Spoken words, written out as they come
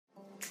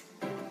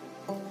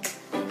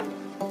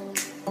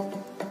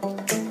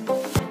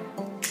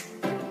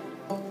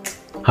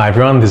Hi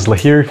everyone, this is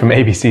Lahiri from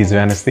ABCs of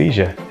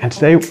Anaesthesia, and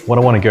today what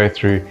I want to go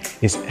through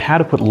is how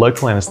to put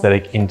local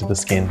anaesthetic into the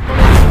skin.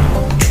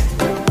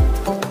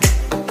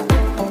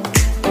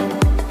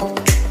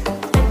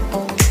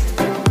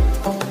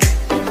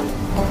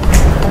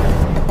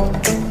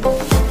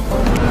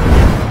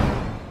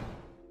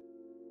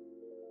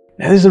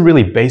 Now this is a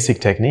really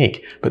basic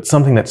technique, but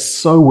something that's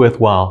so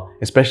worthwhile,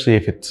 especially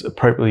if it's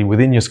appropriately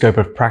within your scope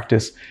of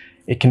practice.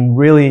 It can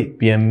really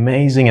be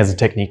amazing as a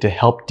technique to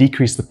help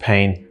decrease the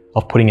pain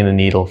of putting in a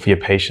needle for your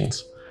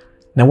patients.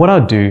 Now what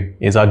I'll do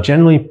is I'll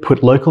generally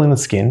put local in the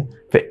skin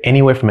for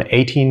anywhere from an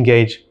 18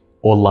 gauge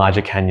or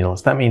larger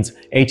cannulas. That means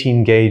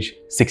 18 gauge,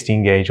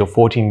 16 gauge or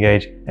 14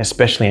 gauge,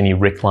 especially any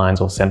RIC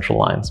lines or central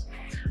lines.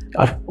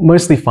 I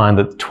mostly find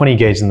that 20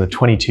 gauge and the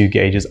 22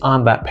 gauges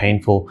aren't that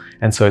painful,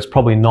 and so it's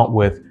probably not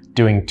worth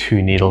doing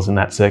 2 needles in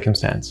that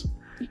circumstance.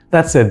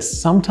 That said,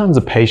 sometimes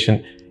a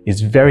patient is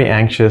very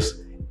anxious.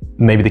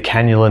 Maybe the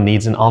cannula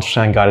needs an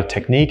ultrasound guided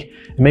technique,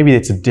 and maybe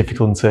it's a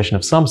difficult insertion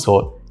of some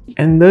sort.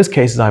 And in those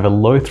cases, I have a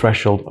low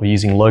threshold of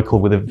using local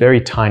with a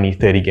very tiny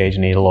 30 gauge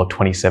needle or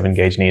 27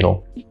 gauge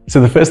needle.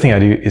 So the first thing I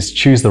do is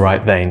choose the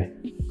right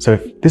vein. So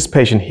if this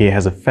patient here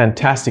has a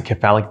fantastic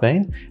cephalic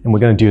vein, and we're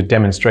going to do a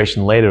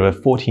demonstration later of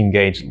a 14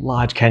 gauge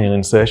large cannula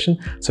insertion,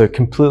 so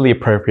completely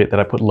appropriate that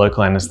I put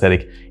local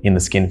anaesthetic in the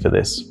skin for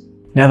this.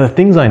 Now the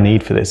things I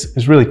need for this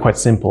is really quite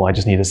simple. I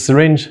just need a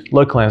syringe,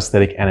 local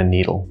anaesthetic, and a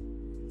needle.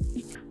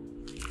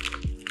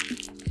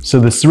 So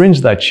the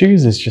syringe that I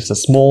choose is just a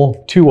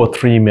small 2 or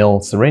 3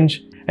 ml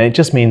syringe, and it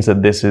just means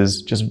that this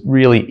is just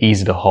really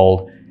easy to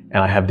hold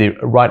and I have the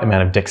right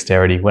amount of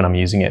dexterity when I'm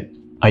using it.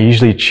 I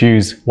usually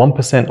choose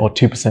 1% or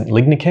 2%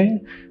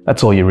 lignocaine.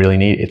 That's all you really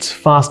need. It's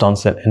fast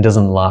onset and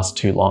doesn't last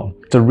too long.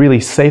 It's a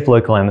really safe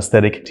local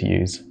anaesthetic to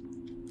use.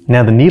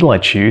 Now the needle I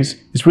choose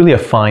is really a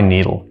fine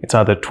needle. It's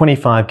either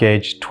 25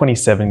 gauge,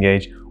 27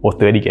 gauge, or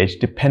 30 gauge,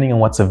 depending on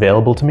what's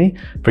available to me.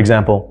 For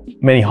example,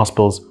 many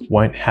hospitals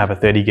won't have a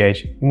 30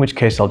 gauge, in which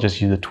case I'll just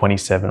use a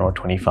 27 or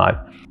 25.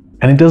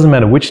 And it doesn't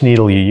matter which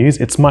needle you use,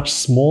 it's much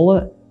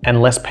smaller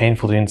and less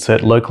painful to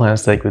insert local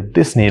anaesthetic with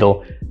this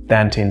needle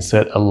than to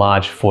insert a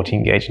large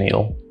 14 gauge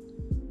needle.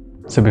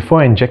 So before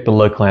I inject the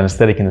local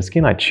anaesthetic in the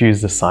skin, I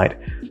choose the site.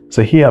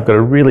 So here I've got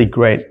a really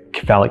great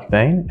cephalic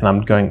vein, and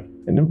I'm going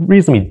in a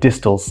reasonably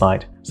distal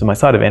site. So my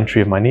site of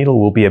entry of my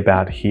needle will be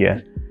about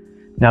here.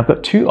 Now I've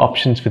got 2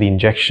 options for the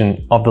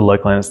injection of the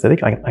local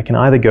anaesthetic. I can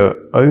either go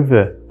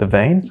over the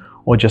vein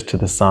or just to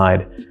the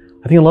side.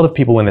 I think a lot of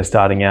people when they're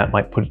starting out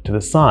might put it to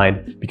the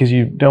side because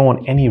you don't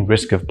want any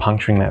risk of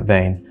puncturing that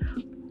vein.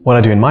 What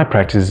I do in my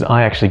practice is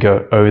I actually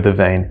go over the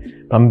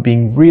vein, but I'm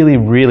being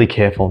really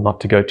careful not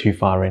to go too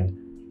far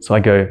in. So I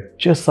go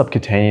just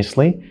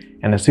subcutaneously,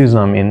 and as soon as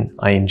I'm in,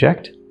 I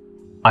inject.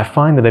 I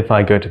find that if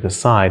I go to the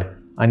side,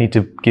 I need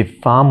to give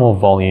far more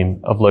volume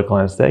of local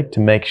anaesthetic to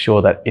make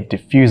sure that it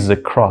diffuses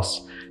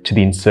across to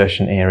the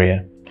insertion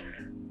area.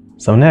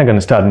 So I'm now going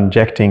to start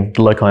injecting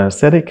the local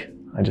anaesthetic.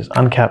 I just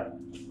uncap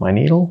my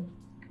needle.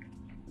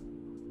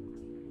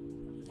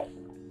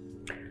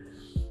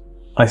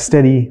 I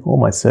steady all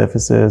my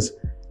surfaces.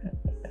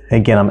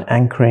 Again, I'm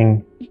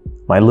anchoring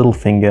my little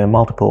finger,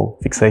 multiple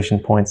fixation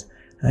points,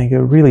 and I go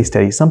really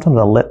steady. Sometimes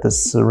I'll let the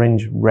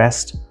syringe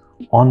rest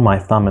on my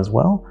thumb as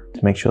well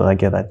to make sure that I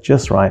get that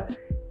just right.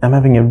 I'm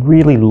having a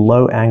really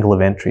low angle of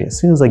entry. As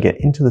soon as I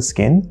get into the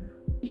skin,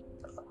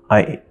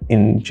 I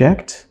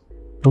inject.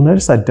 You'll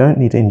notice I don't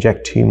need to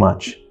inject too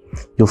much.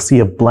 You'll see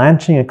a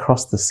blanching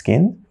across the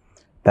skin.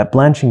 That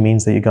blanching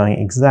means that you're going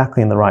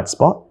exactly in the right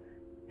spot.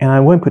 And I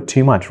won't put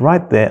too much.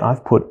 Right there,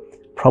 I've put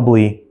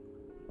probably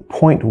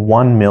 0.1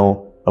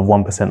 ml of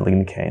 1%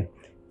 lignocaine.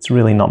 It's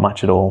really not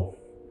much at all.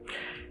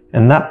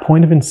 And that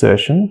point of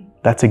insertion,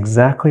 that's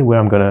exactly where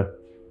I'm going to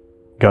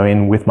go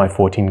in with my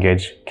 14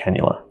 gauge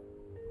cannula.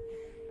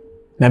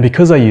 Now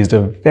because I used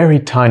a very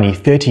tiny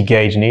 30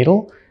 gauge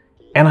needle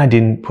and I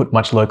didn't put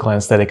much local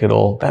anaesthetic at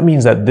all, that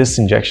means that this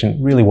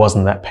injection really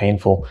wasn't that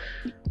painful.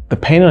 The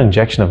pain on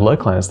injection of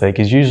local anaesthetic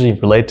is usually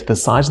related to the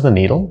size of the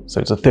needle,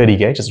 so it's a 30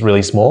 gauge, it's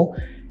really small,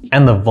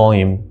 and the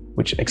volume,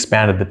 which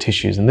expanded the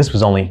tissues, and this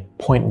was only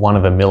 0.1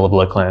 of a ml of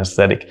local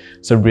anaesthetic,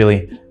 so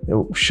really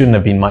there shouldn't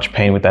have been much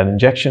pain with that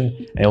injection,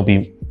 and it'll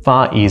be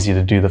far easier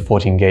to do the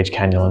 14 gauge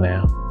cannula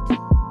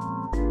now.